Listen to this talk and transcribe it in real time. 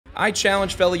I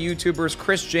challenge fellow YouTubers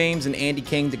Chris James and Andy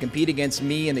King to compete against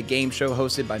me in a game show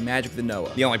hosted by Magic the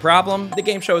Noah. The only problem, the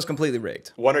game show is completely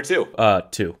rigged. 1 or 2? 2.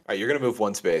 All right, you're gonna move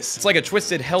 1 space. It's like a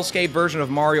twisted hellscape version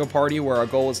of Mario Party where our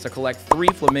goal is to collect 3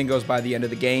 flamingos by the end of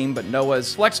the game, but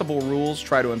Noah's flexible rules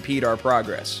try to impede our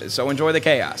progress. So enjoy the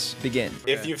chaos. Begin.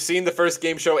 If you've seen the first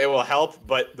game show, it will help,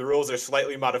 but the rules are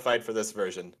slightly modified for this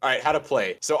version. All right, how to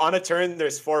play. So on a turn,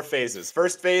 there's 4 phases.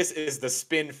 First phase is the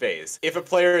spin phase. If a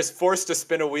player is forced to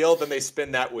spin a wheel, then they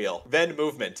spin that wheel. Then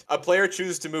movement. A player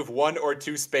chooses to move 1 or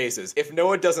 2 spaces. If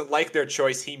Noah doesn't like their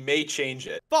choice, he may change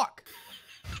it. Fuck.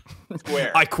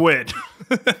 Square. I quit.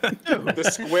 The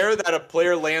square that a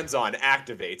player lands on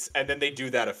activates, and then they do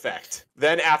that effect.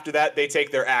 Then after that, they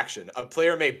take their action. A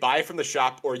player may buy from the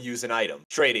shop or use an item.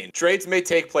 Trading. Trades may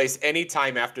take place any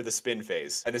time after the spin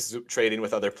phase, and this is trading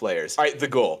with other players. All right, the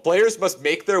goal. Players must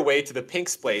make their way to the pink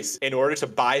space in order to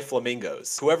buy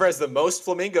flamingos. Whoever has the most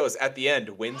flamingos at the end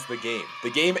wins the game.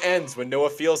 The game ends when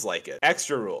Noah feels like it.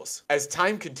 Extra rules. As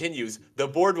time continues, the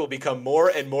board will become more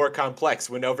and more complex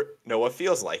whenever Noah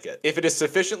feels like it. If it is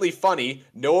sufficiently funny,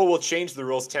 Noah will change the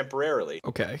rules temporarily.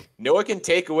 Okay. Noah can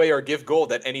take away or give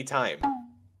gold at any time.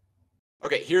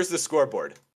 Okay, here's the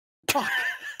scoreboard. Fuck.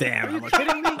 Damn. Are you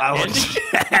kidding me? I was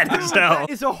mad as hell. That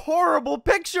is a horrible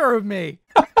picture of me.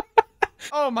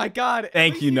 Oh my god.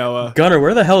 Thank you, Noah. Gunnar,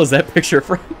 where the hell is that picture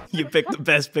from? You picked the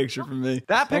best picture for me.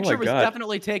 That picture was God.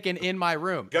 definitely taken in my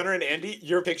room. Gunnar and Andy,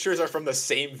 your pictures are from the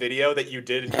same video that you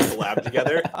did in your collab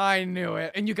together. I knew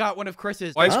it. And you got one of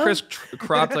Chris's. Why is Chris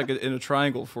cropped like in a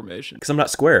triangle formation? Because I'm not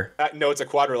square. No, it's a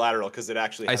quadrilateral because it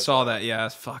actually I has saw one. that, yeah,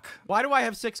 fuck. Why do I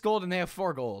have 6 gold and they have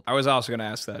 4 gold? I was also gonna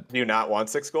ask that. Do you not want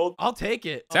 6 gold? I'll take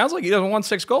it. Sounds like he doesn't want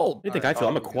 6 gold. What do you think I feel?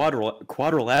 I'm a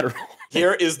quadrilateral.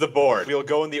 Here is the board. We'll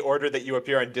go in the order that you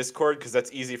appear on Discord because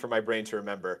that's easy for my brain to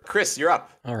remember. Chris, you're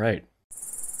up. All right.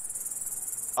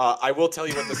 I will tell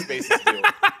you what the spaces do.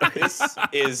 This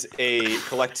is a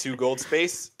collect 2 gold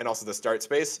space and also the start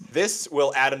space. This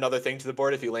will add another thing to the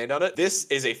board if you land on it. This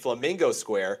is a flamingo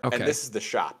square, Okay. and this is the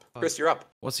shop. Chris, you're up.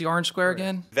 What's the orange square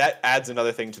again? That adds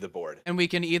another thing to the board. And we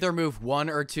can either move 1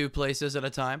 or 2 places at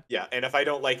a time. Yeah, and if I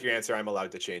don't like your answer, I'm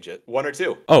allowed to change it. 1 or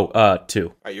 2. Oh, 2.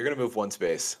 All right, you're going to move 1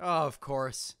 space. Oh, of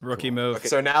course. Rookie move. Okay,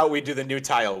 so now we do the new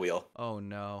tile wheel. Oh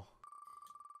no.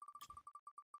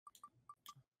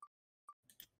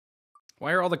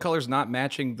 Why are all the colors not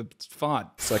matching the font?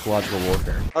 Psychological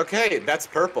warfare. Okay, that's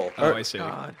purple. Oh, I see.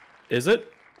 God. Is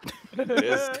it? It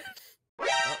is.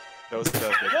 Those Whoa,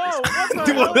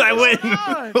 what the hell I is win. going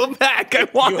on? Go back. I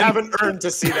won. You haven't earned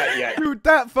to see that yet. Dude,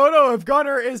 that photo of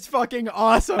Gunnar is fucking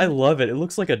awesome. I love it. It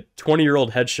looks like a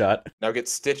 20-year-old headshot. Now get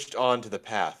stitched onto the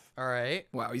path. All right.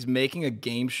 Wow, he's making a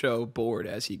game show board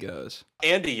as he goes.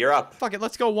 Andy, you're up. Fuck it,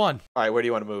 let's go 1. All right, where do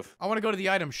you want to move? I want to go to the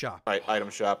item shop. All right, item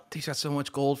shop. He's got so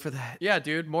much gold for that. Yeah,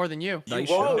 dude, more than you. You Nice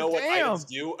won't shot. know what Damn. items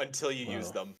do until you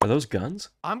use them. Are those guns?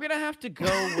 I'm gonna have to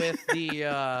go with the,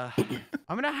 I'm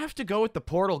gonna have to go with the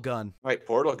portal gun. All right,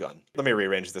 portal gun. Let me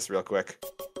rearrange this real quick.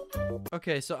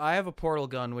 Okay, so I have a portal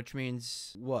gun, which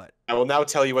means what? I will now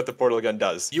tell you what the portal gun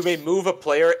does. You may move a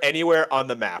player anywhere on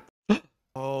the map,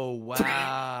 Oh,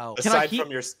 wow. aside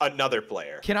from another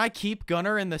player. Can I keep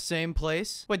Gunnar in the same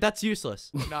place? Wait, that's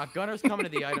useless. Nah, Gunnar's coming to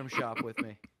the item shop with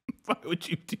me. Why would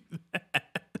you do that?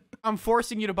 I'm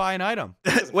forcing you to buy an item.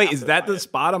 Wait, is that the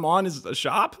spot I'm on? Is the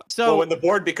shop? So Well, when the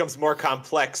board becomes more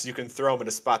complex, you can throw them in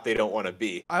a spot they don't want to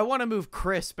be. I want to move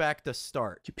Chris back to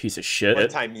start. You piece of shit.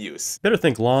 One-time use. Better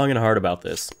think long and hard about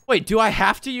this. Wait, do I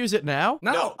have to use it now?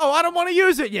 No. Oh, I don't want to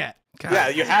use it yet. God. Yeah,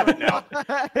 you have it now.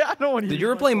 I don't want to. Did you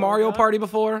ever play Mario Party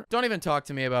before? Don't even talk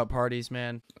to me about parties,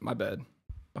 man. My bad.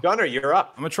 Gunnar, you're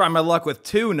up. I'm gonna try my luck with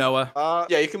 2, Noah.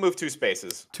 Yeah, you can move 2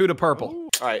 spaces. 2 to purple.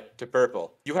 All right, to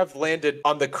purple. You have landed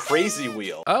on the crazy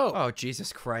wheel. Oh. Oh,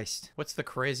 Jesus Christ. What's the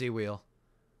crazy wheel?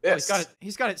 This.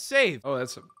 He's got it saved. Oh,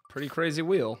 that's a pretty crazy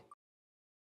wheel.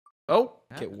 Oh,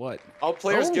 get what? All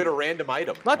players Oh. get a random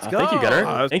item. Let's go. Thank you,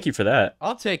 Gunnar. Thank you for that.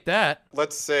 I'll take that.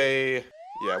 Let's say,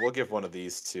 yeah, we'll give one of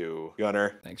these to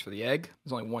Gunnar. Thanks for the egg.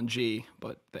 There's only 1 G,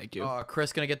 but thank you. Oh,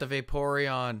 Chris gonna get the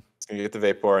Vaporeon. He's gonna get the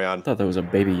Vaporeon. I thought that was a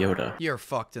baby Yoda. You're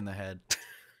fucked in the head.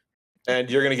 And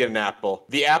you're gonna get an apple.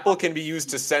 The apple can be used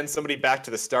to send somebody back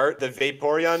to the start. The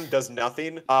Vaporeon does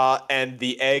nothing. And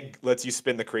the egg lets you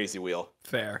spin the crazy wheel.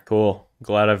 Fair. Cool.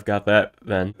 Glad I've got that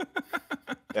then.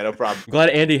 Yeah, no problem. I'm glad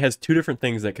Andy has two different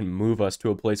things that can move us to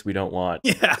a place we don't want.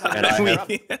 Yeah. And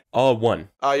I All one.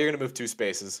 You're gonna move 2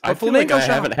 spaces. I feel like Flamingo I shop.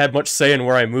 haven't had much say in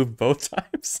where I move both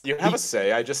times. You have a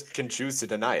say. I just can choose to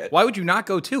deny it. Why would you not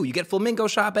go 2? You get Flamingo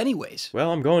Shop anyways.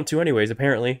 Well, I'm going to anyways,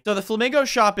 apparently. So the flamingo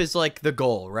shop is like the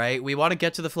goal, right? We want to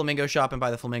get to the flamingo shop and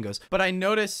buy the flamingos. But I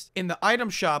noticed in the item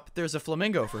shop, there's a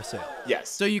flamingo for sale. Yes.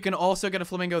 So you can also get a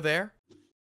flamingo there?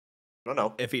 I don't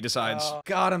know. If he decides.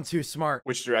 God, I'm too smart.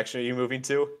 Which direction are you moving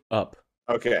to? Up.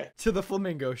 Okay. To the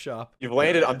flamingo shop. You've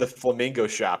landed on the flamingo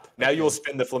shop. Now you will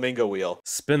spin the flamingo wheel.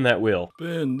 Spin that wheel.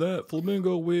 Spin that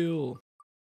flamingo wheel.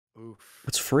 Oof.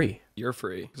 What's free? You're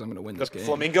free, because I'm going to win The this game.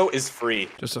 flamingo is free.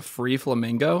 Just a free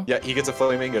flamingo? Yeah, he gets a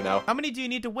flamingo now. How many do you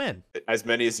need to win? As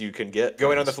many as you can get.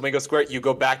 Going on the flamingo square, you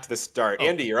go back to the start.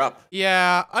 Andy, you're up.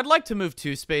 Yeah, I'd like to move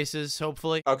 2 spaces,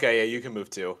 hopefully. Okay, yeah, you can move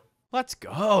 2. Let's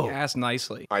go. Yes,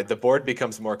 nicely. All right, the board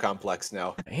becomes more complex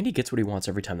now. Andy gets what he wants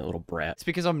every time, that little brat. It's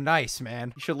because I'm nice,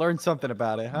 man. You should learn something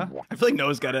about it, huh? I feel like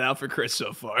Noah's got it out for Chris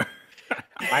so far.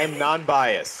 I am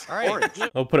non-biased. All right. Orange.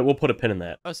 We'll put a pin in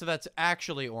that. Oh, so that's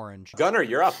actually orange. Gunner,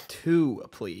 you're up. 2,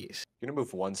 please. You're gonna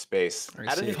move 1 space. I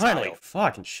Add a see. new Finally. tile.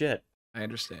 Fucking shit. I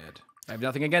understand. I have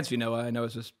nothing against you, Noah. I know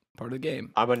it's just part of the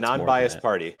game. I'm a non-biased that.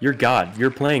 party. You're God. You're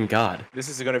playing God. This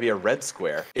is going to be a red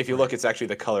square. If you look, it's actually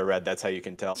the color red. That's how you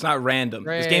can tell. It's not random.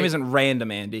 This Right. game isn't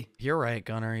random, Andy. You're right,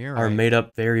 Gunner. You're Are right. made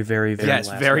up very, very, very Yes,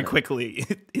 last very minute. quickly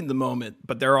in the moment.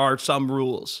 But there are some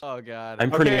rules. Oh, God.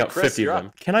 I'm printing Okay, out Chris, 50 you're of up.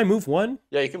 them. Can I move one?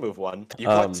 Yeah, you can move 1. You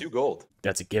got 2 gold.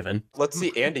 That's a given. Let's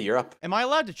see, Andy, you're up. Am I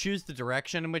allowed to choose the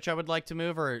direction in which I would like to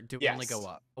move, or do we only Yes. go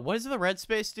up? What does the red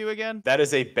space do again? That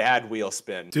is a bad wheel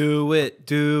spin. Do it,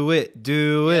 do it,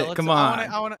 do Yeah, it. let's- Come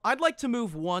on. I'd like to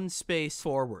move 1 space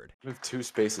forward. Move 2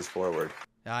 spaces forward.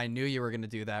 I knew you were going to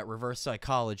do that. Reverse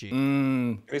psychology.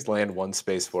 Please land 1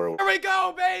 space forward. Here we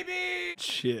go, baby!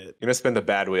 Shit. You're gonna spin the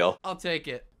bad wheel. I'll take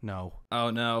it. No. Oh,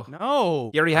 no.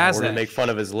 No. He already has We're that. gonna make fun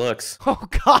of his looks. Oh,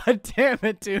 God damn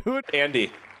it, dude.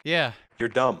 Andy, Yeah. you're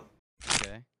dumb.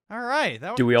 Okay. All right.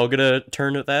 That Do we all get a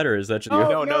turn at that, or is that just you?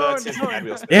 No, that's his bad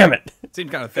wheel spin. Damn it! It seemed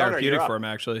kind of Gunner, therapeutic you're for up. him,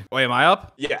 actually. Wait, am I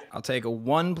up? Yeah. I'll take a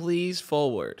 1, please,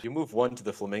 forward. You move 1 to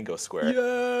the flamingo square.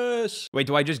 Yes. Wait,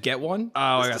 do I just get one? Oh,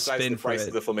 I This got to decides spin the for price it.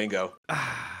 of the flamingo.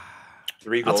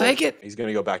 3 gold. I'll take it. He's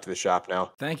gonna go back to the shop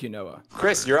now. Thank you, Noah.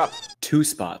 Chris, you're up. 2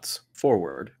 spots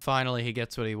forward. Finally, he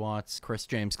gets what he wants. Chris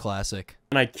James classic.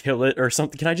 Can I kill it or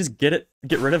something? Can I just get it?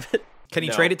 Get rid of it? Can you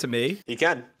No. trade it to me? He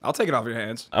can. I'll take it off your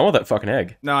hands. I want that fucking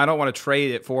egg. No, I don't want to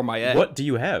trade it for my egg. What do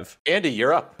you have? Andy,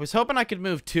 you're up. Was hoping I could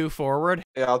move 2 forward.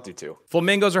 Yeah, I'll do 2.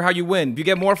 Flamingos are how you win. If you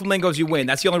get more flamingos, you win.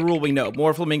 That's the only rule we know.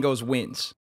 More flamingos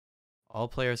wins. All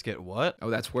players get what? Oh,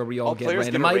 that's where we all, All get players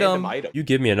random get a item. random item. You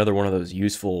give me another one of those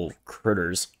useful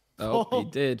critters. Oh, he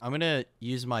did. I'm gonna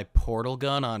use my portal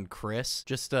gun on Chris.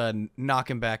 Just knock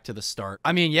him back to the start.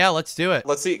 I mean, yeah, let's do it.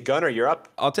 Let's see, Gunner, you're up.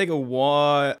 I'll take a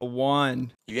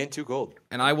one, You gain 2 gold.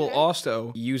 and I will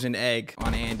also use an egg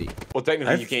on Andy. Well,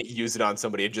 technically, I've- you can't use it on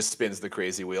somebody. It just spins the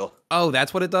crazy wheel. Oh,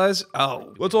 that's what it does?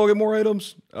 Oh, let's all get more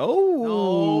items.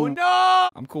 Oh. No!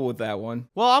 I'm cool with that one.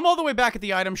 Well, I'm all the way back at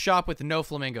the item shop with no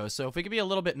flamingos, so if it could be a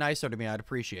little bit nicer to me, I'd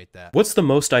appreciate that. What's the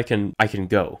most I can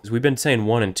go? 'Cause we've been saying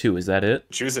 1 and 2. Is that it?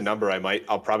 Choose a number.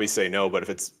 I'll probably say no, but if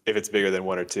it's bigger than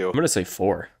 1 or 2, I'm gonna say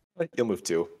 4. you'll move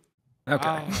 2.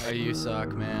 Okay. Oh, you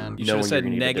suck, man. You know should have when said you're gonna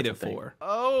need a negative different thing. 4.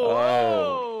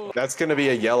 Oh. That's gonna be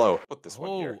a yellow. Put this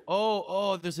one here.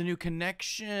 Oh, there's a new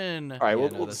connection. All right, Yeah,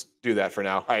 we'll just do that for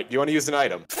now. All right, do you want to use an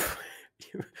item?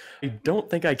 I don't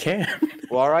think I can.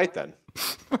 Well, all right then.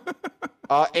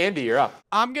 Andy, you're up.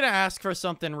 I'm gonna ask for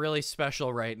something really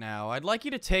special right now. I'd like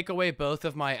you to take away both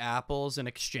of my apples in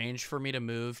exchange for me to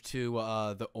move to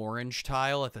the orange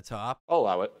tile at the top. I'll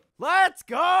allow it. Let's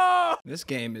go! This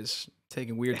game is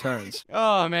taking weird turns.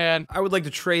 Oh, man. I would like to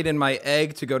trade in my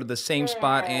egg to go to the same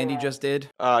spot Andy just did.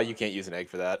 You can't use an egg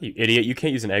for that. You idiot, you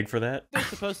can't use an egg for that. They're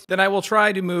supposed to... Then I will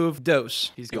try to move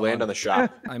Dose. He's You gone. land on the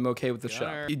shop. I'm okay with the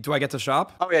Gunner. shop. Do I get to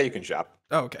shop? Oh yeah, you can shop.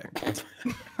 Oh, okay.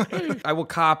 I will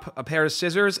cop a pair of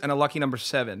scissors and a lucky number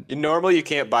 7. Normally you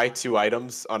can't buy 2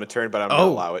 items on a turn, but I'm gonna Oh.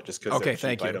 allow it just because Okay, they're cheap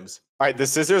thank you. items. All right, the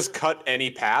scissors cut any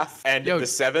path, and Yo. the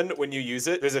 7, when you use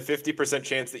it, there's a 50%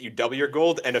 chance that you double your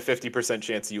gold and a 50%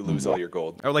 chance you lose all your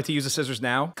gold. I would like to use the scissors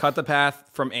now. Cut the path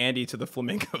from Andy to the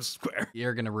flamingo square.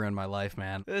 You're gonna ruin my life,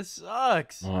 man. This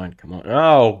sucks. Come on, come on.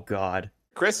 Oh, God.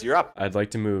 Chris, you're up. I'd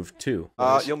like to move 2.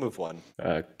 You'll move 1.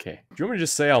 Okay. Do you want me to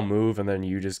just say I'll move and then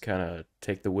you just kind of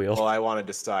take the wheel? Well, I want to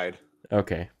decide.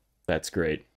 Okay. That's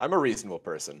great. I'm a reasonable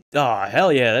person. Oh,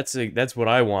 hell yeah. That's what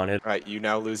I wanted. All right, you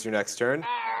now lose your next turn.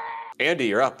 Andy,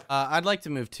 you're up. I'd like to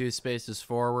move 2 spaces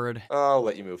forward. I'll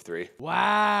let you move 3.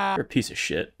 Wow. You're a piece of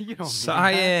shit. You don't mean that.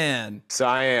 Cyan.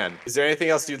 Cyan, is there anything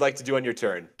else you'd like to do on your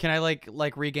turn? Can I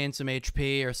like regain some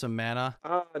HP or some mana?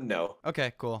 No.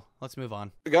 Okay, cool. Let's move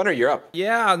on. Gunner, you're up.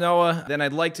 Yeah, Noah. Then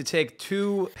I'd like to take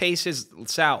 2 paces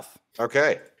south.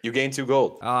 Okay, you gain 2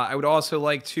 gold. I would also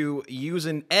like to use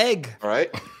an egg. All right,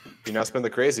 you now spin the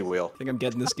crazy wheel. I think I'm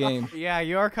getting this game. Yeah,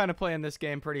 you are kind of playing this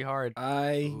game pretty hard.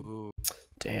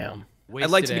 Damn. I'd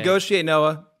like to negotiate,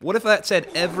 Noah. What if that said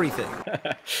everything?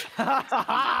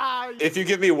 If you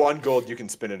give me 1 gold, you can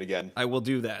spin it again. I will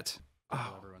do that.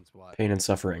 Everyone's watching. Pain and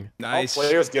suffering. Nice. All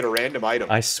players get a random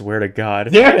item. I swear to God.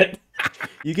 Damn it!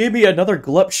 You gave me another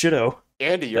glup shitto.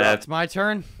 Andy, you're up. It's my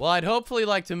turn. Well, I'd hopefully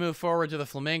like to move forward to the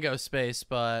flamingo space,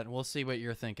 but we'll see what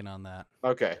you're thinking on that.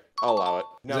 Okay, I'll allow it.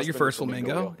 Is Now that your spin the first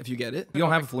flamingo? wheel. If you get it, you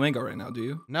don't have a flamingo right now, do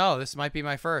you? No, this might be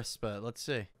my first, but let's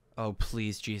see. Oh,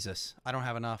 please, Jesus. I don't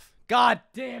have enough. God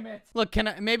damn it. Look,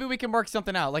 maybe we can work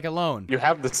something out, like a loan. You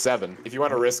have the 7. If you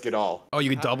want to risk it all. Oh, you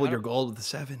could double your gold with the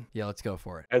 7. Yeah, let's go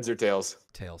for it. Heads or tails?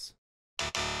 Tails.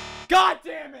 God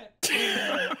damn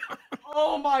it!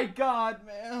 Oh my God,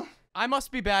 man. I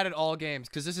must be bad at all games,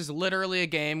 because this is literally a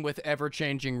game with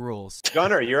ever-changing rules.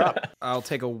 Gunner, you're up. I'll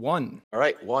take a 1. All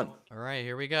right, 1. All right,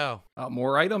 here we go.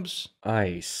 More items.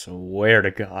 I swear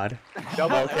to God.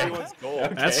 Double everyone's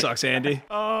gold. That sucks, Andy.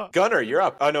 Gunner, you're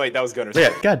up. Oh, no, wait, that was Gunner's.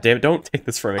 Yeah, God damn it, don't take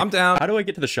this from me. I'm down. How do I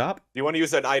get to the shop? Do you want to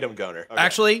use an item, Gunner? Okay.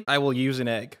 Actually, I will use an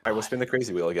egg. All right, we'll spin the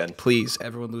crazy wheel again. Please,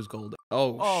 everyone lose gold.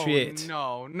 Oh, shit.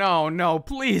 No,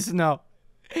 please, no.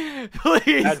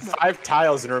 Please. Add 5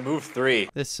 tiles and remove 3.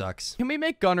 This sucks. Can we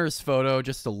make Gunner's photo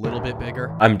just a little bit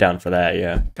bigger? I'm down for that,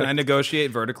 yeah. Can I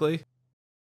negotiate vertically?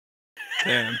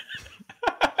 Damn.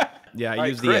 Yeah, I All right,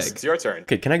 use the Chris, egg. it's your turn.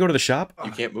 Okay, can I go to the shop?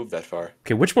 You can't move that far.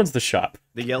 Okay, which one's the shop?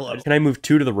 The yellow. Can I move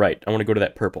 2 to the right? I want to go to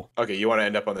that purple. Okay, you want to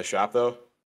end up on the shop, though?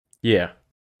 Yeah.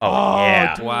 Oh,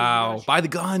 yeah. dude. Wow. Buy the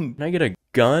gun. Can I get a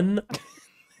gun?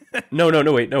 No,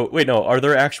 wait, no. Are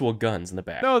there actual guns in the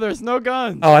back? No, there's no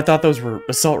guns. Oh, I thought those were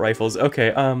assault rifles.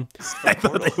 Okay, I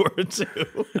thought they were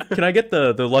too. can I get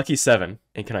the lucky 7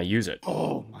 and can I use it?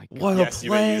 Oh my God. What Yes, a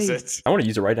you may use play. it. I want to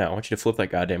use it right now. I want you to flip that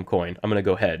goddamn coin. I'm gonna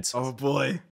go heads. Oh,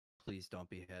 boy. Please don't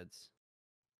be heads.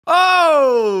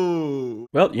 Oh!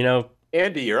 Well, you know,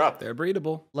 Andy, you're up. They're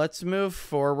breedable. Let's move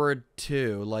forward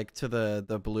to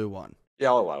the blue one. Yeah,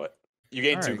 I'll allow it. You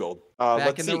gain All 2 right. gold. Back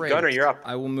Let's in see. the Gunner, race. you're up.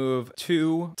 I will move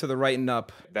 2 to the right and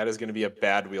up. That is going to be a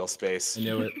bad wheel space. I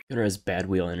knew it. Gunner has bad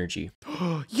wheel energy.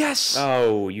 Yes!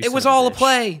 Oh, you. It was all a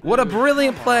play. What a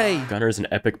brilliant play. Gunner is an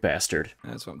epic bastard.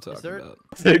 That's what I'm talking there- about.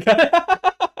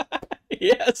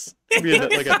 Yes. We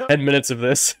had like 10 minutes of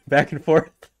this back and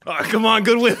forth. Oh, come on,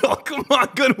 Goodwill. Come on,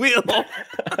 Goodwill. Oh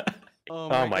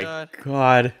Oh my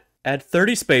God. Add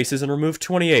 30 spaces and remove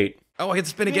 28. Oh, I get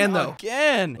to spin again, though.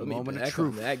 Again. Let me Moment of back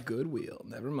on truth. that Goodwill.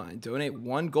 Never mind. Donate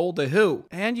 1 gold to who?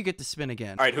 And you get to spin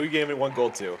again. All right, who you gave me 1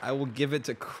 gold to? I will give it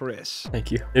to Chris.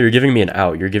 Thank you. You're giving me an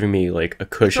out. You're giving me like a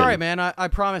It's cushion. all right, man. I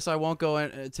promise I won't go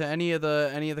to any of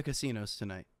the casinos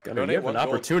tonight. Gunner, Donate you have an 1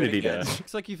 gold opportunity again. to.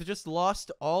 Looks like you've just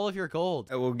lost all of your gold.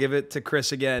 I will give it to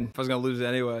Chris again. If I was going to lose it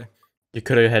anyway. You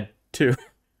could have had 2.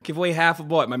 Give away half of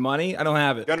what? My money? I don't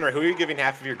have it. Gunner, who are you giving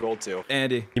half of your gold to?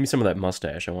 Andy. Give me some of that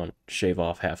mustache. I want to shave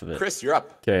off half of it. Chris, you're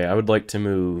up. Okay, I would like to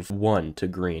move 1 to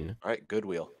green. All right, good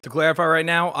wheel. To clarify right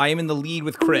now, I am in the lead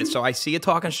with Chris. So I see you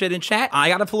talking shit in chat. I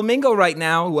got a flamingo right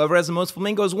now. Whoever has the most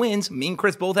flamingos wins. Me and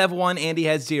Chris both have 1. Andy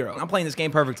has 0. I'm playing this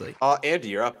game perfectly. Andy,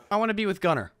 you're up. I want to be with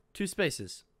Gunner. 2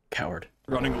 spaces. Coward.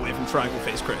 Running away from triangle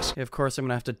face Chris. Yeah, of course, I'm going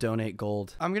to have to donate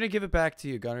gold. I'm going to give it back to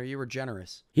you, Gunner. You were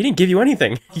generous. He didn't give you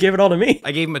anything. He gave it all to me.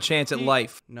 I gave him a chance at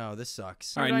life. No, this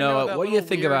sucks. All right, Did I know Noah, that what do you little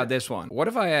think weird- about this one? What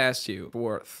if I asked you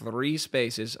for 3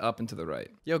 spaces up and to the right?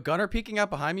 Yo, Gunner peeking out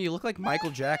behind me, you look like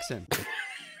Michael Jackson.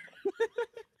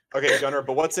 Okay, Gunner,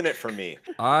 but what's in it for me?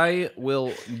 I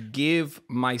will give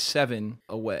my 7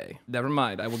 away. Never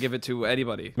mind. I will give it to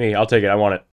anybody. Me, I'll take it. I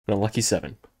want it. And a lucky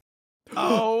 7.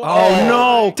 Oh, Oh,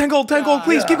 no! 10 gold, 10 gold,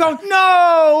 please keep going.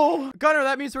 No! Gunner,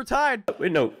 that means we're tied.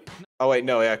 Wait, no. Oh, wait,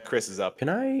 no, yeah, Chris is up. Can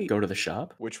I go to the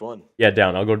shop? Which one? Yeah,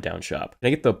 down. I'll go down shop. Can I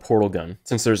get the portal gun?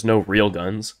 Since there's no real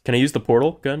guns. Can I use the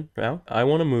portal gun now? I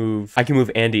want to move... I can move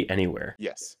Andy anywhere.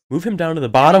 Yes. Move him down to the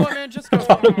bottom. Come on, man, just go.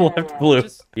 Bottom left blue.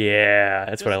 Just- Yeah,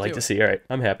 that's what I just like do to it. see. All right,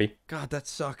 I'm happy. God, that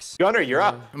sucks. Gunner, you're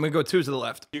up. I'm going to go 2 to the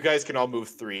left. You guys can all move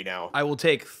 3 now. I will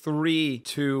take 3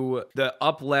 to the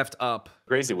up, left, up.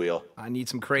 Crazy wheel. I need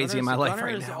some crazy in my life Gunner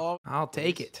right is now. all- I'll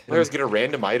take it. Players get a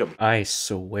random item. I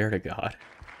swear to God.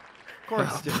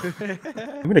 course, dude.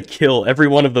 I'm gonna kill every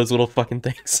one of those little fucking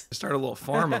things. Start a little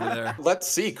farm over there. Let's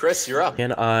see, Chris, you're up.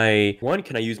 Can I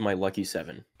use my lucky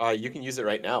 7? You can use it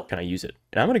right now. Can I use it?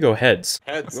 And I'm gonna go heads.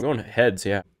 Heads. I'm going heads,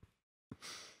 yeah.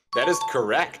 That is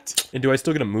correct. And do I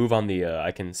still get a move on the,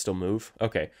 I can still move?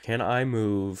 Okay. Can I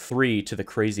move 3 to the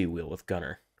crazy wheel with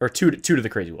Gunner? Or 2 to the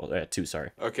crazy wheel. 2,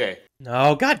 sorry. Okay.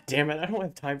 No, god damn it. I don't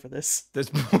have time for this.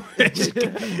 There's more.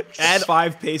 Add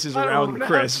 5 paces around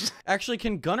Chris. Actually,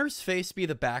 can Gunner's face be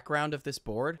the background of this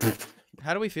board?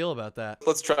 How do we feel about that?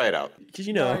 Let's try it out. Did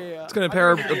you know? It's gonna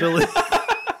pair ability.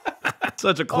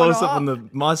 Such a close-up on the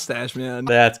mustache, man.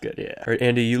 That's good, yeah. All right,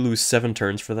 Andy, you lose 7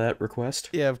 turns for that request.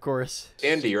 Yeah, of course.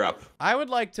 Andy, you're up. I would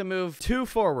like to move 2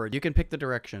 forward. You can pick the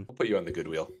direction. I'll put you on the good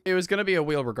wheel. It was going to be a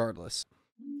wheel regardless.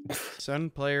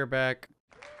 Send player back.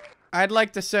 I'd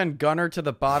like to send Gunner to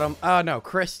the bottom. Oh, no,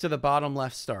 Chris to the bottom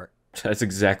left start. That's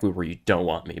exactly where you don't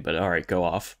want me, but all right, go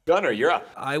off. Gunner, you're up.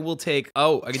 I will take.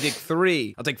 Oh, I can take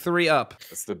 3. I'll take 3 up.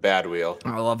 That's the bad wheel.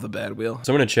 I love the bad wheel.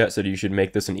 Someone in chat said you should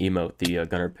make this an emote, the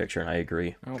Gunner picture, and I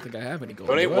agree. I don't think I have any gold.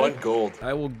 Donate do I? 1 gold.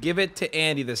 I will give it to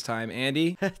Andy this time.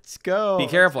 Andy, Let's go. be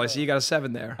careful. I see you got a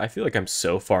 7 there. I feel like I'm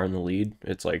so far in the lead,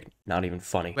 it's like not even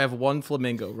funny. I have 1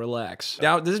 flamingo. Relax.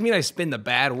 Now, does this mean I spin the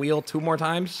bad wheel 2 more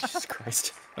times? Jesus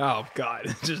Christ. Oh,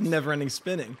 God. Just never-ending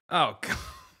spinning. Oh, God.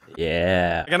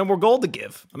 Yeah. I got no more gold to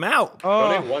give. I'm out.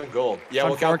 Donate 1 gold. Yeah,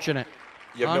 we'll count. Unfortunate.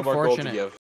 You have no more gold to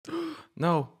Unfortunate. give.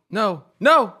 No. No.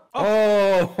 No.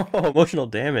 Oh, emotional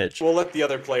damage. We'll let the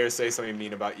other players say something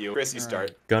mean about you. Chris, you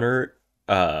start. Gunner,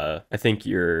 I think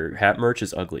your hat merch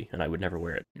is ugly, and I would never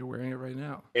wear it. You're wearing it right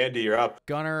now. Andy, you're up.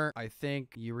 Gunner, I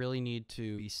think you really need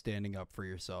to be standing up for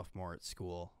yourself more at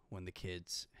school when the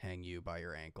kids hang you by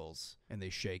your ankles and they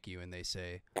shake you and they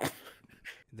say,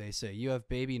 you have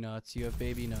baby nuts, you have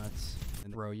baby nuts,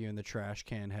 and throw you in the trash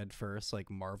can head first,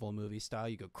 like Marvel movie style.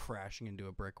 You go crashing into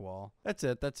a brick wall. That's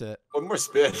it. That's it. 1 more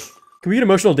spin. Can we get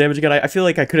emotional damage again? I feel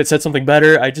like I could have said something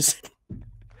better. I just...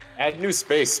 Add new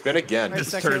space. Spin again.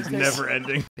 This turn's never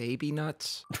ending. Baby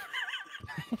nuts.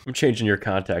 I'm changing your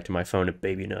contact to my phone to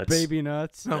baby nuts. Baby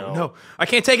nuts. No, no. I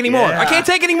can't take any more. I can't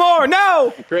take any more.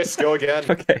 No. Chris, go again.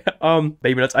 Okay,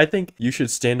 baby nuts, I think you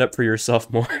should stand up for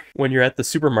yourself more when you're at the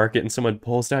supermarket and someone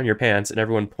pulls down your pants and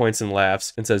everyone points and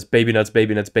laughs and says baby nuts,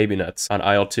 baby nuts, baby nuts on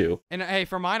aisle 2. And hey,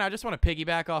 for mine, I just want to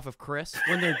piggyback off of Chris.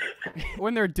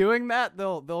 When they're doing that,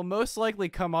 they'll most likely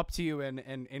come up to you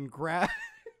and grab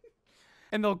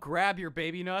and they'll grab your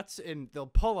baby nuts and they'll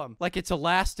pull them like it's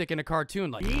elastic in a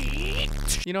cartoon, like,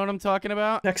 you know what I'm talking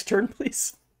about? Next turn,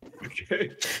 please.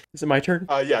 Okay. Is it my turn?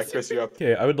 Yeah, Chris, you're up.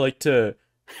 Okay, I would like to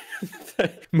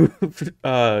move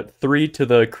 3 to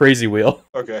the crazy wheel.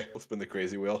 Okay, we'll spin the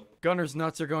crazy wheel. Gunner's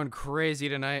nuts are going crazy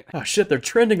tonight. Oh shit, they're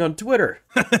trending on Twitter.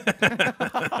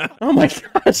 Oh my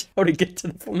gosh, how to get to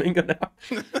the flamingo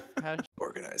now?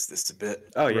 Organize this a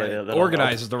bit. Oh yeah, Right. yeah. that'll Organize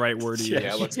help. is the right word to use.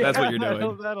 Yeah, let's That's what you're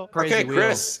doing. Crazy Okay, wheel.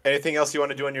 Chris, anything else you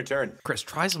want to do on your turn? Chris,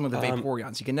 try some of the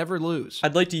Vaporeons. You can never lose.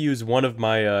 I'd like to use one of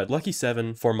my lucky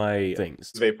 7 for my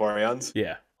things. Vaporeons?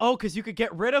 Yeah, Oh, because you could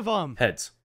get rid of them.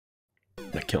 heads. I'm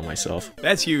gonna kill myself.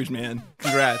 That's huge, man.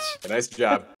 Congrats. Nice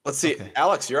job. Let's see.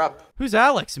 Alex, you're up. Who's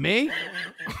Alex? Me?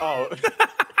 Oh,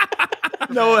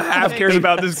 Noah half cares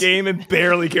about this game and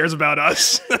barely cares about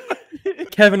us.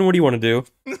 Kevin, what do you want to do?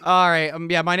 All right.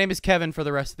 Yeah, my name is Kevin for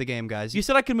the rest of the game, guys. You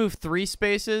said I could move 3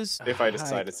 spaces. if I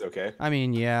decide it's okay. I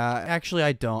mean, yeah. Actually,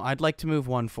 I don't. I'd like to move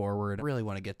 1 forward. I really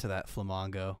want to get to that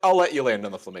flamingo. I'll let you land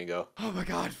on the flamingo. Oh my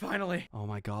god, finally. Oh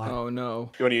my god. Oh,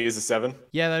 no. You want to use a 7?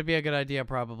 Yeah, that'd be a good idea,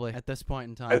 probably, at this point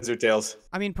in time. Heads or tails?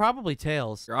 I mean, probably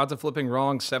tails. Your odds of flipping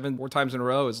wrong 4 times in a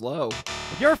row is low.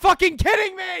 You're fucking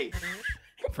kidding me!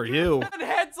 For you. That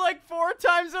head's like 4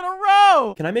 times in a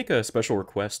row! Can I make a special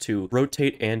request to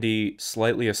rotate Andy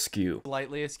slightly askew?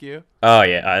 Slightly askew. Oh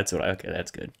yeah, that's what. Okay, that's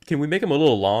good. Can we make him a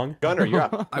little long? Gunner, you're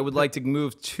up. I would like to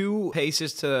move 2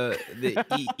 paces to the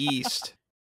east.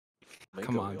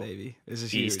 Come on, baby. This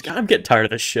is East. huge. God, I'm getting tired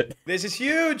of this shit. This is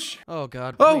huge. Oh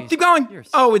god, Oh, please. keep going. You're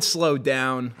Oh, it's slowed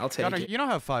down. I'll take Gunner, it. you don't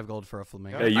have 5 gold for a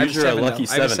flamingo. Yeah, I have use your 7, lucky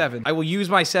though. I have a 7. 7. I will use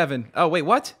my 7. Oh, wait,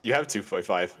 what? You have 2.5.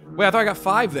 Wait, I thought I got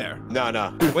 5 there. No,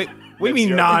 no. Wait, what do you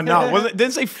mean, nah, nah? Wasn't,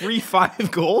 didn't it say free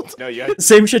 5 gold? No, you had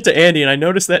Same shit to Andy, and I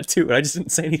noticed that too, and I just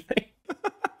didn't say anything.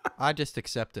 I just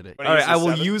accepted it. Wanna All use right, I the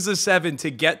will 7? use the 7 to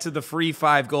get to the free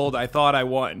 5 gold I thought I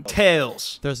won.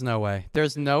 Tails. There's no way.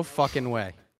 There's no fucking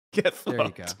way. Get There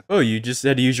fucked. you go. Oh, you just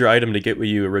had to use your item to get what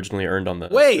you originally earned on the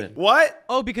Wait, spin. what?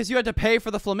 Oh, because you had to pay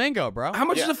for the flamingo, bro. How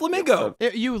much is a flamingo?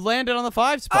 You landed on the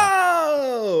 5 spot.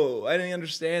 Oh, I didn't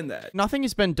understand that. Nothing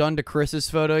has been done to Chris's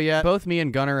photo yet. Both me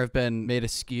and Gunner have been made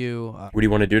askew. What do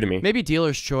you want to do to me? Maybe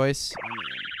dealer's choice.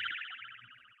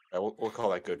 We'll call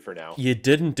that good for now. You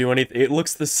didn't do anything. It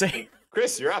looks the same.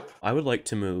 Chris, you're up. I would like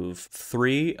to move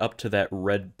 3 up to that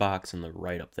red box on the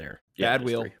right up there. Bad there's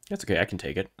wheel. 3. That's okay. I can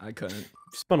take it. I couldn't.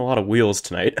 Spun a lot of wheels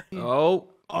tonight. Oh,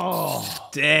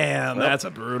 damn. That's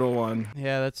a brutal one.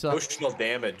 Yeah, that sucks. Emotional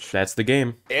damage. That's the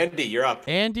game. Andy, you're up.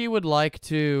 Andy would like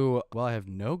to. Well, I have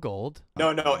no gold.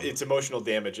 No, it's emotional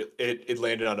damage. It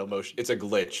landed on emotion. It's a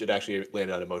glitch. It actually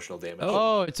landed on emotional damage.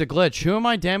 Oh, it's a glitch. Who am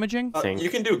I damaging? You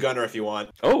can do Gunner if you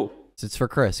want. Oh. It's for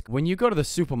Chris. When you go to the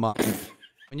supermarket.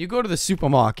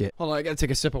 Hold on, I gotta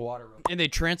take a sip of water. And they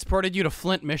transported you to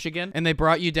Flint, Michigan, and they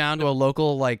brought you down to a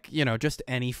local, like, you know, just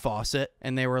any faucet.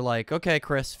 And they were like, okay,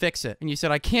 Chris, fix it. And you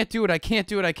said, I can't do it, I can't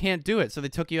do it, I can't do it. So they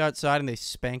took you outside and they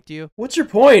spanked you. What's your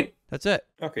point? That's it.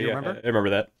 Okay, You yeah, remember? I remember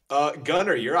that.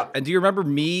 Gunner, you're up. And do you remember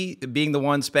me being the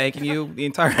one spanking you the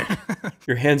entire...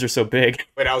 Your hands are so big.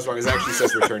 Wait, I was wrong. It actually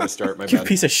says return to start. My You bad.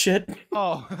 piece of shit.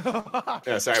 Oh.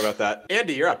 Yeah, sorry about that.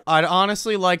 Andy, you're up. I'd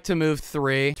honestly like to move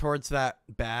 3 towards that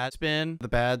bad spin, the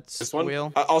bad This one?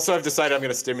 wheel. Also, I've decided I'm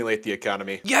going to stimulate the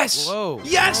economy. Yes! Whoa.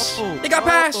 Yes! Whoa. It got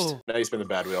passed! Whoa. Now you spin the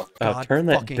bad wheel. God Turn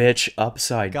that fucking- bitch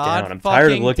upside God down. I'm tired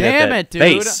of fucking looking damn at that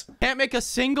it, dude. face. Can't make a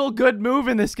single good move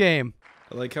in this game.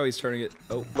 I like how he's turning it.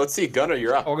 Oh. Let's see. Gunner,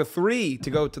 you're up. I'll go 3 to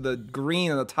go to the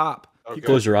green on the top. Okay.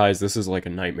 Close your eyes. This is like a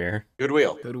nightmare. Good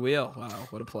wheel. Good wheel. Wow,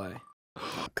 what a play.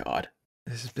 Oh, God.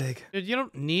 This is big. Dude, you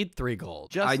don't need 3 gold.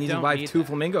 Just I need to don't buy need 2 that.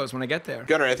 flamingos when I get there.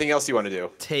 Gunner, anything else you want to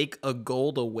do? Take a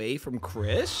gold away from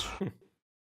Chris?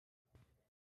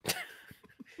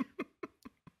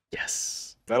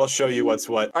 Yes. That'll show you what's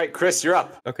what. All right, Chris, you're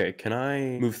up. Okay, can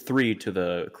I move 3 to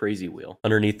the crazy wheel?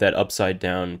 Underneath that upside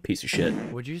down piece of shit.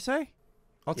 Would you say?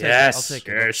 I'll take Yes. it. I'll take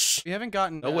it. Yes. We haven't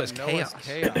gotten Noah's Chaos.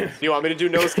 Do you want me to do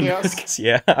Noah's Chaos?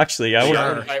 Yeah, actually, I All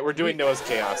would. right, we're doing Noah's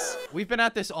Chaos. We've been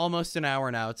at this almost an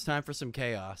hour now. It's time for some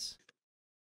chaos.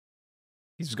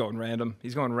 He's just going random.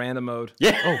 He's going random mode.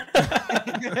 Yeah.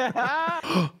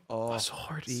 Oh,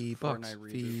 sword. V-Bucks.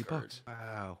 V-Bucks. V-Bucks.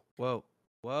 Wow. Whoa.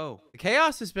 Whoa. The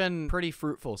chaos has been pretty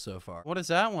fruitful so far. What does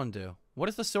that one do? What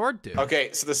does the sword do? Okay,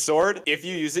 so the sword, if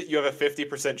you use it, you have a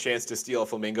 50% chance to steal a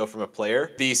flamingo from a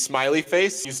player. The smiley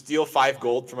face, you steal 5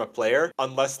 gold from a player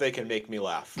unless they can make me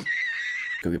laugh.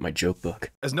 Go get my joke book.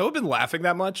 Has Noah been laughing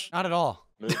that much? Not at all.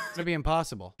 It's gonna be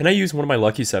impossible. Can I use one of my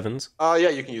lucky 7s? Yeah,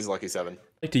 you can use Lucky 7. I'd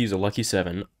like to use a lucky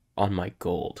 7 on my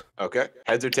gold. Okay,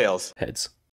 heads or tails? Heads.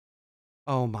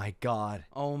 Oh my god.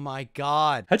 Oh my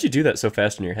god. How'd you do that so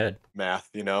fast in your head? Math,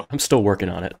 you know. I'm still working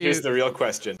on it. Here's the real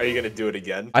question. Are you going to do it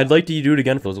again? I'd like to do it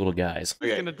again for those little guys.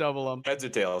 Okay, Gonna double them. heads or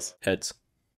tails? Heads.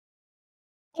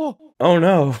 Oh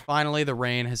no. Finally, the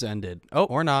rain has ended. Oh,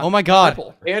 or not. Oh my god.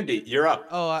 Purple. Andy, you're up.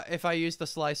 Oh, if I use the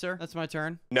slicer, that's my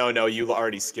turn. No, you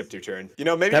already skipped your turn. You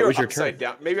know, maybe That you're was your upside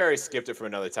turn. down. Maybe I already skipped it from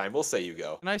another time. We'll say you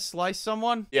go. Can I slice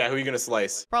someone? Yeah, who are you going to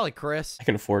slice? Probably Chris. I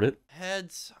can afford it.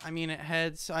 Heads. I mean,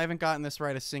 heads. I haven't gotten this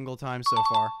right a single time so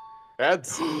far.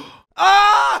 Heads.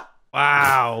 Ah!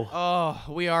 Wow.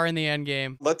 Oh, we are in the end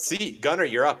game. Let's see. Gunner,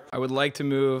 you're up. I would like to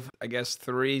move, I guess,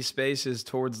 3 spaces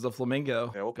towards the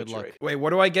flamingo. Yeah, we'll put Good you luck. right. Wait, what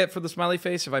do I get for the smiley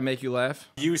face if I make you laugh?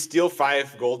 You steal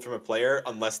 5 gold from a player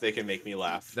unless they can make me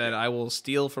laugh. That I will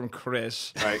steal from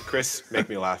Chris. All right, Chris, make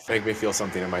me laugh. Make me feel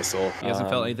something in my soul. He hasn't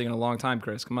felt anything in a long time,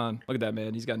 Chris. Come on. Look at that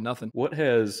man. He's got nothing. What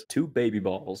has 2 baby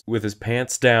balls with his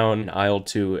pants down in aisle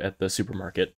 2 at the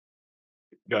supermarket?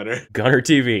 Gunner. Gunner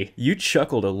TV. You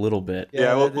chuckled a little bit.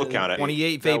 Yeah, we'll count it.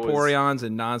 28 That was- Vaporeons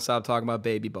and nonstop talking about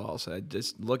baby balls. I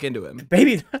just look into him.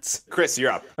 Baby nuts. Chris,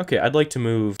 you're up. Okay, I'd like to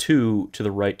move 2 to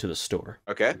the right to the store.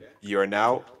 Okay. You are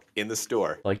now in the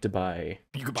store. I'd like to buy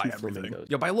You could buy 2 everything. flamingos.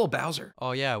 Yo, buy a little Bowser.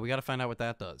 Oh yeah, we gotta find out what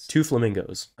that does. 2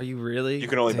 flamingos. Are you really? You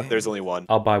can only, Damn. there's only one.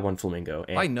 I'll buy 1 flamingo.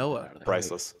 And Buy Noah.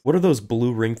 Priceless. what are those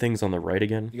blue ring things on the right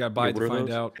again? You gotta buy it What to are find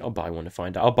those? out. I'll buy one to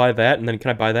find out. I'll buy that, and then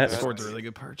can I buy that? Sword's a really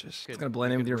good purchase. It's gonna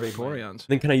blend in with your Vaporeons.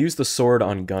 Then can I use the sword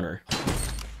on Gunner? All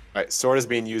right, sword is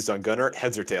being used on Gunner.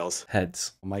 Heads or tails?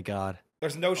 Heads. Oh my god.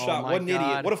 There's no shot. my What an idiot.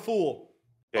 God. What a fool.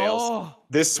 Tails. Oh.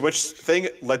 This switch thing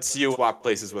lets you swap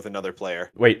places with another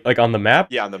player. Wait, like on the map?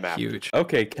 Yeah, on the map. Huge.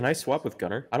 Okay, can I swap with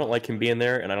Gunner? I don't like him being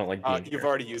there, and I don't like being You've here.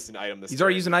 already used an item this He's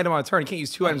already turn. used an item on a turn. You can't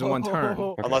use 2 items in one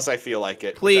turn. Unless I feel like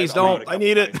it. Please which I've done don't. a I couple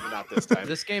need it. times, but Not this time.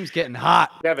 This game's getting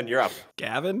hot. Kevin, you're up.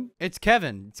 Gavin? It's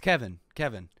Kevin. It's Kevin.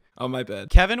 Kevin. Oh, my bad.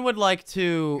 Kevin would like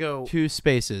to go 2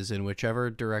 spaces in whichever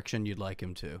direction you'd like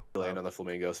him to. Land on the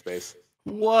flamingo space.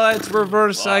 What?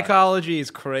 Reverse psychology is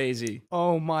crazy.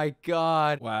 Oh my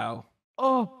god. Wow.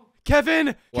 Oh,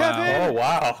 Kevin! Wow. Kevin! Oh,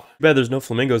 wow. Bet there's no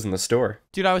flamingos in the store.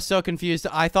 Dude, I was so confused.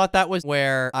 I thought that was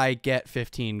where I get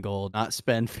 15 gold, not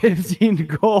spend 15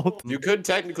 gold. You could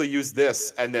technically use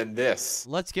this and then this.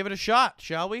 Let's give it a shot,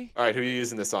 shall we? All right, who are you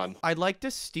using this on? I'd like to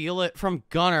steal it from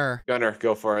Gunner. Gunner,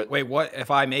 go for it. Wait, what?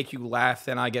 If I make you laugh,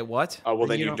 then I get what? Oh, well,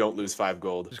 then You you don't lose 5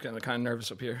 gold. Just getting kind of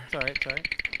nervous up here. It's all right, it's all right.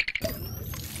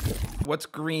 What's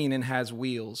green and has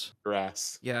wheels?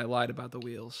 Grass. Yeah, I lied about the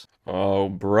wheels. Oh,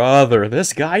 brother,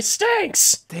 this guy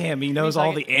stinks. Damn, he knows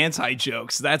all the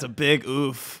anti-jokes. That's a big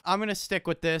oof. I'm going to stick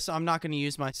with this. I'm not going to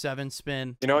use my 7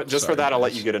 spin. You know what? Just Sorry, for that, I'll let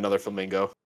guys. you get another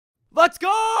flamingo. Let's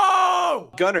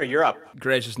go! Gunner, you're up.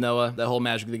 Gracious Noah, that whole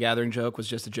Magic the Gathering joke was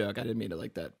just a joke. I didn't mean it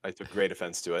like that. I took great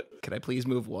offense to it. Can I please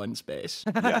move one space?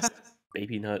 Yes.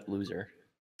 Baby nut loser.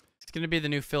 It's going to be the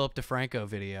new Philip DeFranco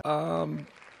video.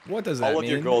 What does that All of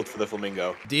mean? your gold for the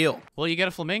flamingo. Deal. Well, you get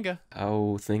a flamingo.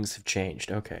 Oh, things have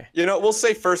changed. Okay. You know, we'll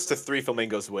say first to 3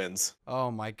 flamingos wins. Oh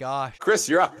my gosh. Chris,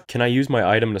 you're up. Can I use my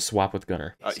item to swap with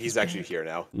Gunner? He's actually here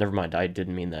now. Never mind, I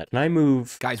didn't mean that. Can I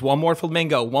move? Guys, one more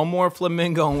flamingo,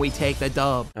 and we take the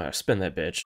dub. Spin that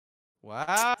bitch.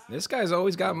 Wow. This guy's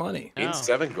always got money. Need No.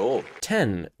 7 gold.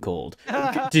 10 gold.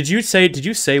 Did you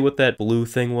say what that blue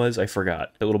thing was? I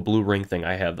forgot. The little blue ring thing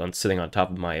I have sitting on top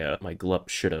of my my glup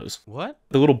shittos. What?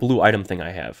 The little blue item thing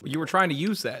I have. You were trying to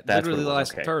use that. That's Literally what the it was,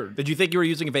 last okay. turn. Did you think you were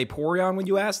using a Vaporeon when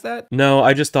you asked that? No,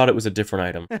 I just thought it was a different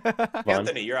item. Vaughn?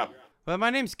 Anthony, you're up. But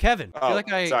my name's Kevin. I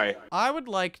feel Oh, sorry. I would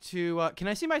like to. Can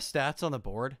I see my stats on the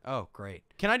board? Oh, great.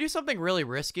 Can I do something really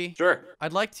risky? Sure.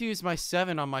 I'd like to use my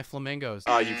 7 on my flamingos.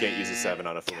 You can't use a 7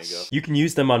 on a flamingo. You can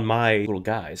use them on my little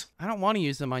guys. I don't want to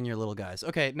use them on your little guys.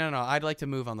 Okay, no. I'd like to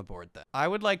move on the board then. I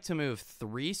would like to move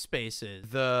 3 spaces.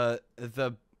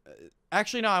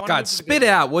 Actually, no. I want God, spit it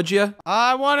out, would you?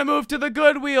 I want to move to the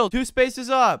good wheel. 2 spaces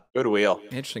up. Good wheel.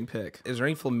 Interesting pick. Is there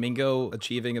any flamingo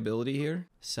achieving ability here?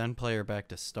 Send player back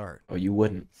to start. Oh, you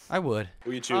wouldn't. I would.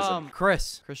 Who are you choosing?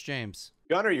 Chris James.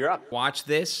 Gunner, you're up. Watch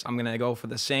this. I'm going to go for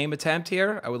the same attempt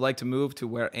here. I would like to move to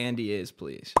where Andy is,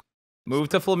 please. Move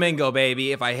to flamingo,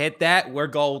 baby. If I hit that, we're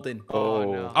golden. Oh,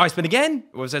 no. Oh, I spin again?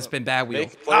 Or was that spin bad wheel?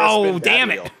 Make player Oh, spin bad damn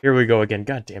wheel. it. Here we go again.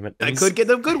 God damn it. I could get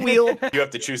the good wheel. You have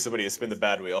to choose somebody to spin the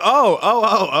bad wheel.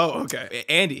 Oh, okay.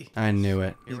 Andy. I knew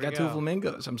it. He's got 2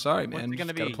 flamingos. I'm sorry, man. What's it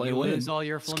gonna Just gotta be? play You to win. lose all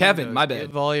your It's flamingos. Kevin, my bad.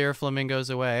 Give all your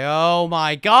flamingos away. Oh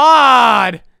my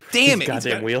God! Damn These it.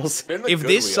 goddamn wheels. Spin the If good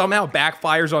this wheel. somehow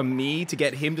backfires on me to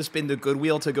get him to spin the good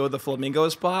wheel to go to the flamingo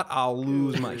spot, I'll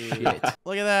lose my shit.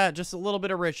 Look at that. Just a little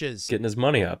bit of riches. Getting his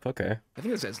money up. Okay. I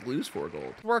think it says lose 4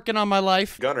 gold. Working on my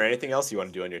life. Gunner, anything else you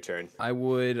want to do on your turn? I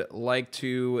would like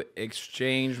to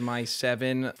exchange my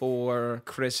 7 for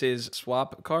Chris's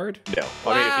swap card. No.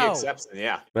 I mean, if he Wow. accepts, then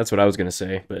yeah. That's what I was going to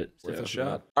say, but Worth a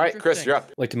shot. All right, Chris, you're up.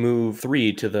 I'd like to move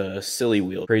 3 to the silly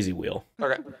wheel, crazy wheel.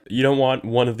 Okay. You don't want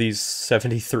one of these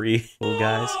 73 little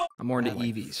guys? I'm more into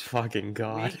EVs. Fucking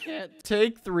God. Can't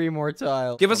take 3 more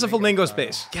tiles. Give us a flamingo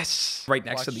space. Yes. Right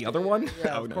next to the other one?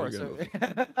 Yeah, Oh, of no, course. you're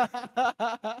good.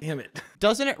 Damn it.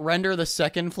 Doesn't it render the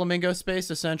second flamingo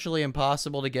space essentially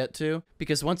impossible to get to?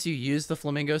 Because once you use the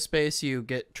flamingo space, you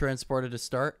get transported to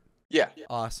start? Yeah.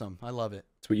 Awesome. I love it.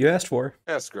 That's what you asked for.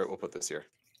 Yeah, screw it. We'll put this here.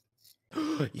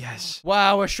 Yes.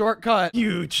 Wow, a shortcut.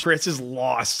 Huge. Chris is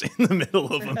lost in the middle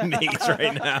of a maze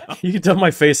right now. You can tell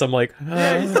my face. I'm like,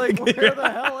 Yeah, he's like, where the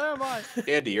hell am I?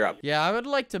 Andy, you're up. Yeah, I would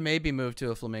like to maybe move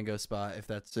to a flamingo spot if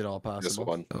that's at all possible. This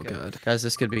one. Oh, God. Guys,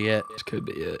 this could be it. This could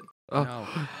be it. No.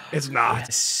 It's not.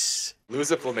 yes. Lose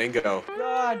a flamingo.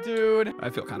 God, dude. I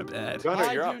feel kind of bad.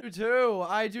 Gunner, you're up.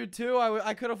 I do too.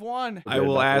 I could have won. I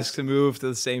will ask to move to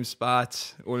the same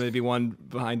spot, or maybe one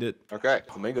behind it. Okay.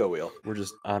 Flamingo wheel. We're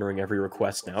just honoring every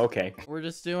request now. Okay. We're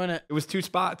just doing it. It was 2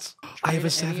 spots. I have a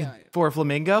Trade any 7 item. for a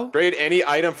flamingo. Trade any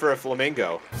item for a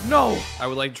flamingo. No. I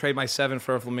would like to trade my 7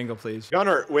 for a flamingo, please.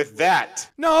 Gunner, with that,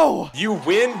 No. you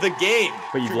win the game.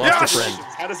 But you've lost a Yes! friend.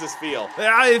 How does this feel?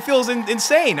 It feels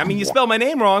insane. I mean, you spelled my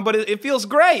name wrong, but it feels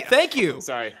great. Thank you.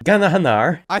 Sorry.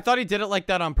 Ganahanar. I thought he did it like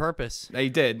that on purpose. He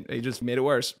did. He just made it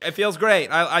worse. It feels great.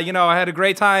 I had a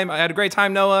great time. I had a great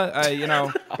time, Noah.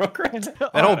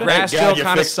 That whole grass God, joke you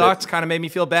kind of fixed it. sucked. Kind of made me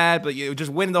feel bad. But you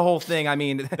just win the whole thing. I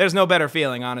mean, there's no better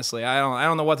feeling, honestly. I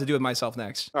don't know what to do with myself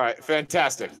next. All right.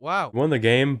 Fantastic. Wow. You won the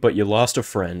game, but you lost a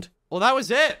friend. Well, that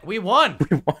was it. We won.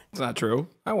 It's not true.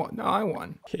 I won. No, I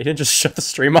won. You didn't just shut the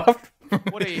stream off?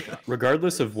 What are you?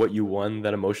 Regardless of what you won,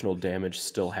 that emotional damage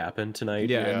still happened tonight.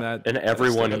 Yeah, Yeah. and And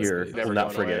everyone That's here never will not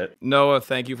going forget away. it. Noah,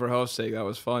 thank you for hosting. That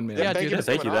was fun, man. Yeah, Thank dude. you. Yeah,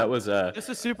 thank you. That was This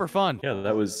is super fun. yeah,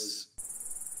 that was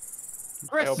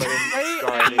I hope I didn't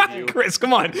scar any of you. Chris,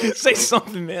 come on, say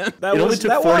something, man. It only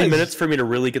took 40 minutes for me to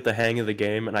really get the hang of the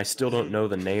game, and I still don't know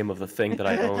the name of the thing that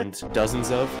I owned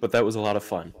dozens of, but that was a lot of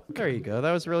fun. There you go.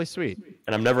 That was really sweet.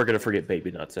 And I'm never gonna forget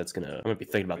Baby Nuts. I'm gonna be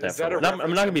thinking about that for a while. I'm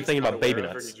not gonna be thinking about Baby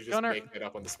Nuts. Did you just Gunnar- make it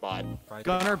up on the spot?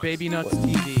 Gunnar Baby Nuts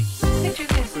TV. Picture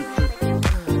this.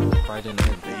 Friday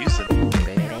night.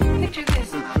 Picture this.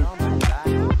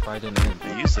 Friday night.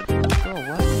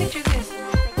 Picture this.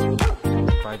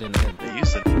 Friday night.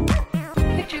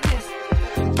 Picture this.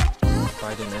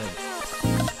 Friday night.